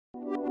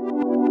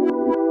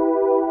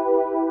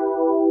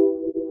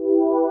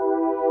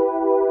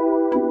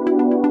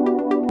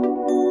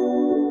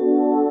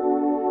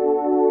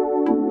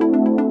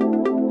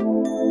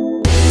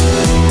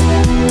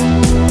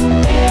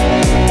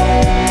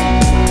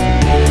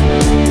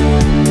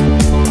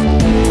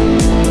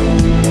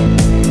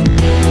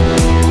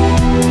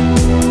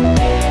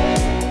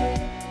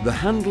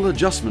handle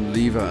adjustment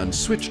lever and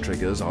switch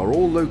triggers are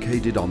all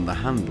located on the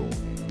handle.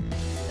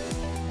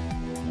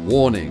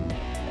 Warning!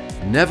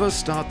 Never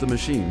start the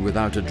machine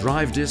without a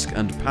drive disc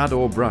and pad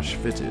or brush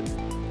fitted.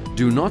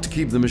 Do not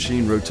keep the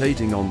machine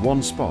rotating on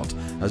one spot,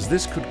 as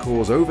this could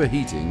cause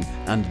overheating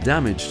and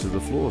damage to the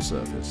floor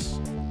surface.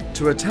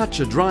 To attach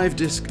a drive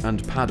disc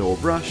and pad or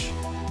brush,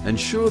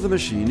 ensure the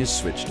machine is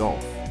switched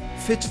off.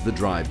 Fit the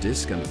drive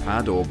disc and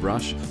pad or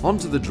brush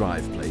onto the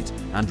drive plate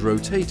and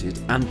rotate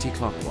it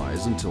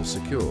anti-clockwise until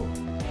secure.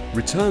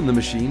 Return the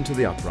machine to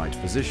the upright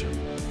position.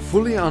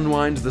 Fully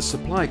unwind the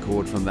supply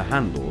cord from the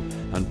handle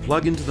and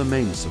plug into the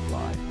main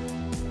supply.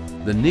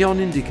 The neon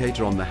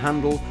indicator on the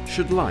handle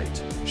should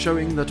light,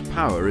 showing that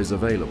power is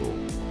available.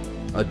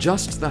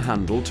 Adjust the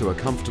handle to a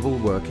comfortable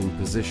working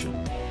position.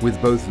 With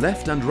both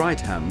left and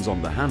right hands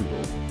on the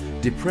handle,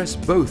 depress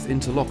both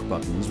interlock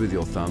buttons with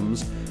your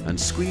thumbs and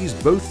squeeze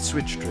both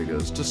switch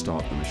triggers to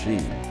start the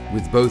machine.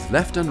 With both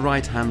left and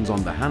right hands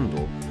on the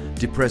handle,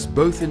 depress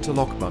both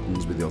interlock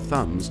buttons with your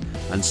thumbs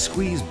and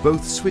squeeze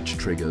both switch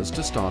triggers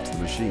to start the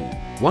machine.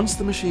 Once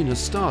the machine has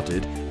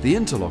started, the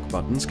interlock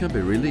buttons can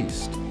be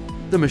released.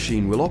 The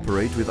machine will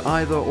operate with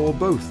either or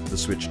both the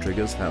switch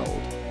triggers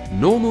held.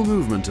 Normal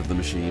movement of the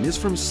machine is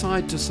from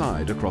side to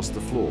side across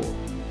the floor.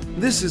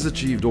 This is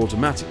achieved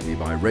automatically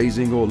by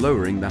raising or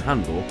lowering the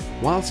handle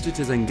whilst it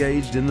is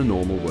engaged in the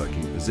normal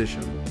working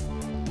position.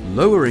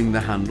 Lowering the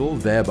handle,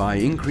 thereby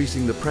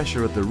increasing the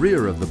pressure at the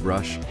rear of the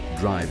brush,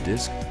 drive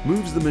disc,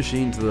 moves the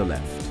machine to the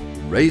left.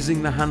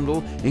 Raising the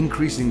handle,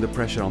 increasing the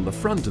pressure on the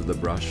front of the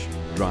brush,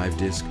 drive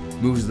disc,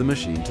 moves the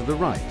machine to the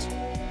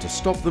right. To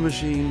stop the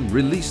machine,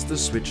 release the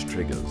switch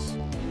triggers.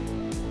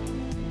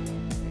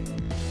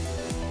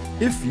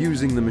 If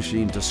using the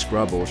machine to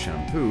scrub or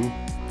shampoo,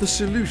 the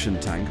solution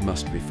tank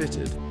must be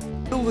fitted.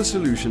 Fill the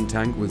solution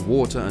tank with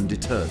water and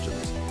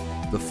detergent.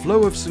 The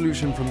flow of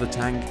solution from the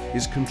tank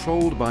is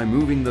controlled by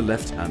moving the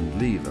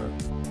left-hand lever.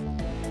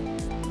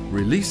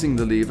 Releasing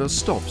the lever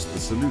stops the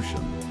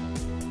solution.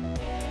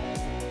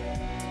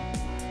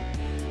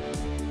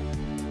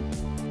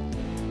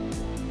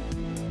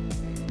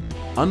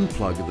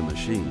 Unplug the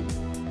machine.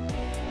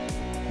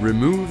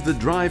 Remove the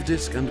drive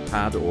disc and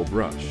pad or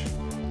brush.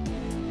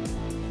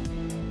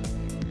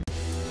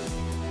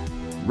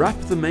 Wrap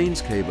the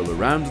mains cable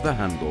around the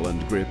handle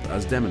and grip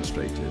as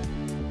demonstrated.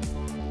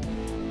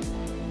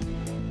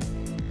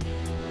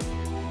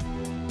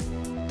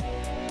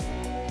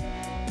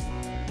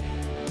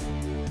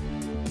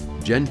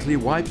 Gently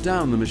wipe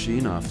down the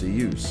machine after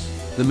use.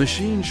 The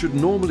machine should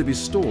normally be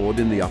stored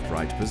in the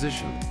upright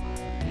position.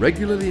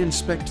 Regularly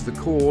inspect the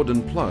cord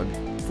and plug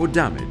for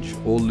damage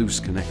or loose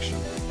connection.